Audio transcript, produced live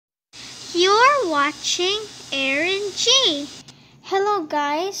You're watching Erin G. Hello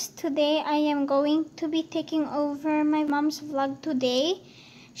guys, today I am going to be taking over my mom's vlog today.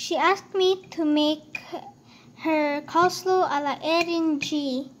 She asked me to make her coleslaw a la Erin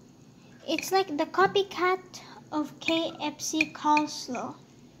G. It's like the copycat of KFC coleslaw.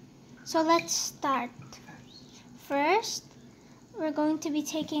 So let's start. First, we're going to be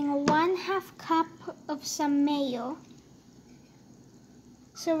taking 1/2 cup of some mayo.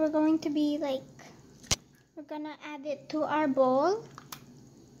 So we're going to add it to our bowl.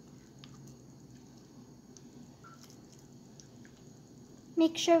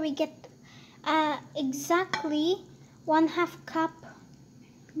 Make sure we get exactly 1/2 cup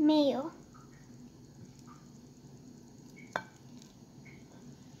mayo.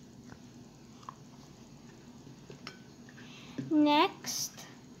 Next,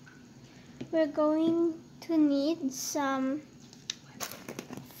 we're going to need some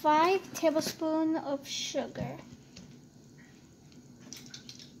 5 tablespoons of sugar.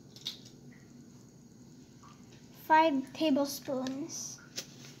 Five tablespoons.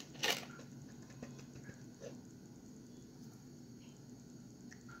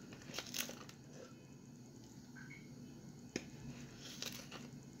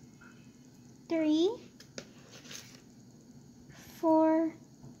 Three, 4,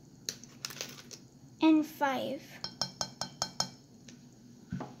 and 5.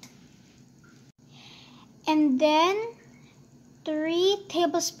 And then 3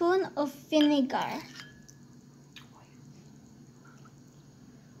 tablespoons of vinegar.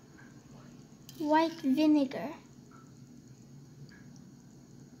 White vinegar.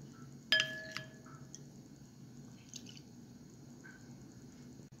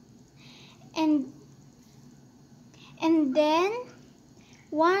 And then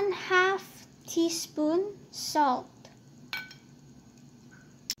 1/2 teaspoon salt.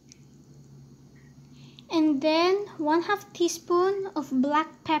 And then 1/2 teaspoon of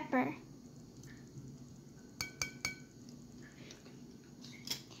black pepper.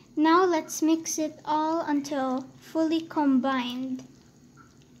 Now let's mix it all until fully combined.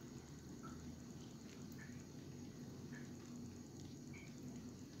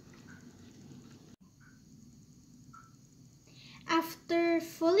 After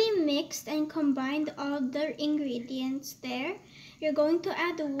fully mixed and combined all the ingredients there, you're going to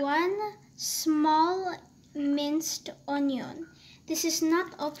add 1 small minced onion. This is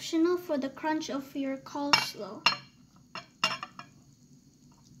not optional for the crunch of your coleslaw.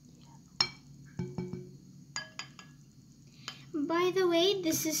 By the way,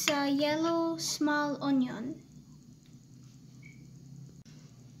 this is a yellow small onion.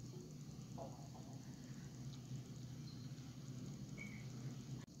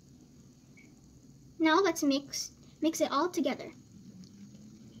 Now let's mix it all together.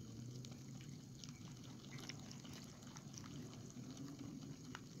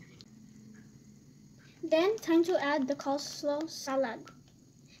 Then time to add the coleslaw salad.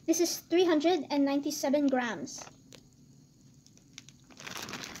 This is 397 grams.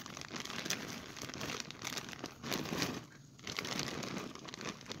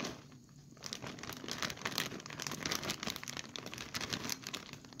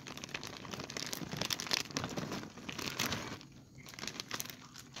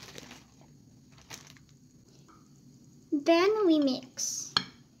 Then we mix.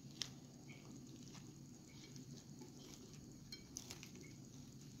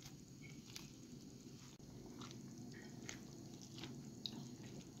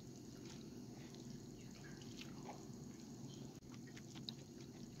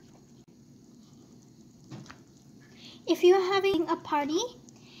 If you're having a party,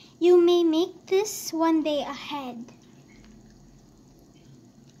 you may make this one day ahead.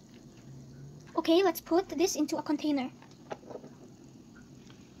 Okay, let's put this into a container.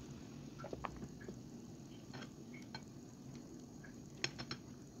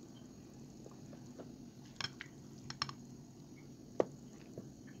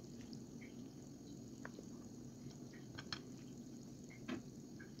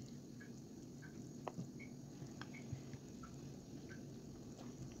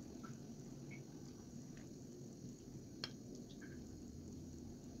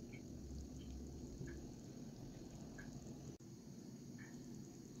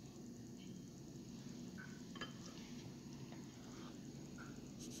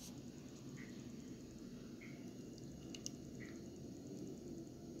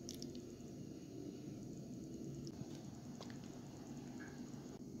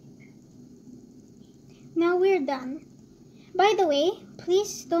 Now we're done. By the way,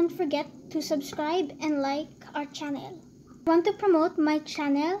 please don't forget to subscribe and like our channel. If you want to promote my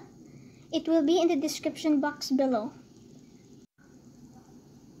channel, It will be in the description box below.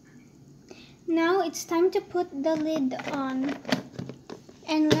 Now it's time to put the lid on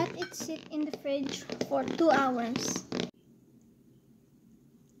and let it sit in the fridge for 2 hours.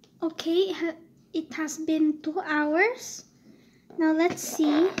 Okay, it has been 2 hours. Now let's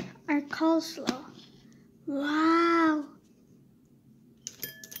see our coleslaw. Wow!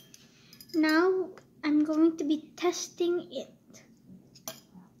 Now I'm going to be testing it.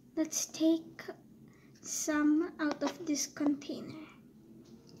 Let's take some out of this container.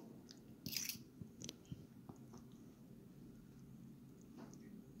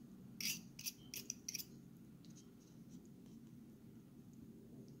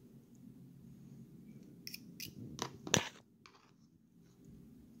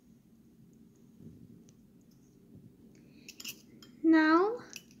 Now,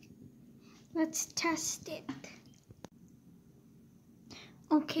 let's test it.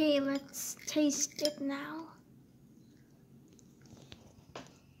 Okay, let's taste it now.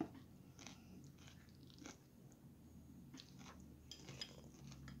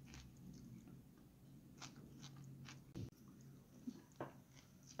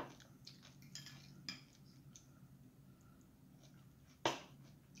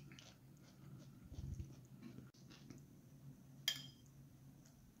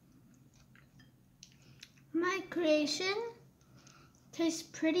 My creation tastes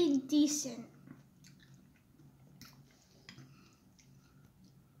pretty decent.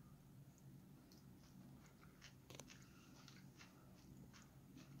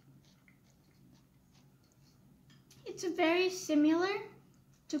 It's very similar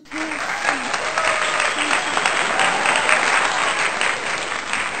to KFC.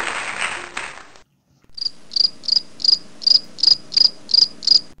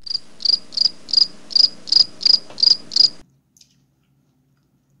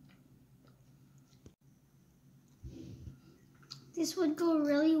 This would go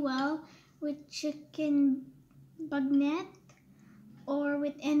really well with chicken bagnet or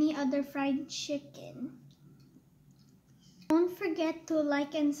with any other fried chicken. Don't forget to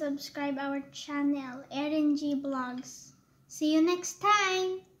like and subscribe our channel, RNG Vlogs. See you next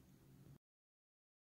time!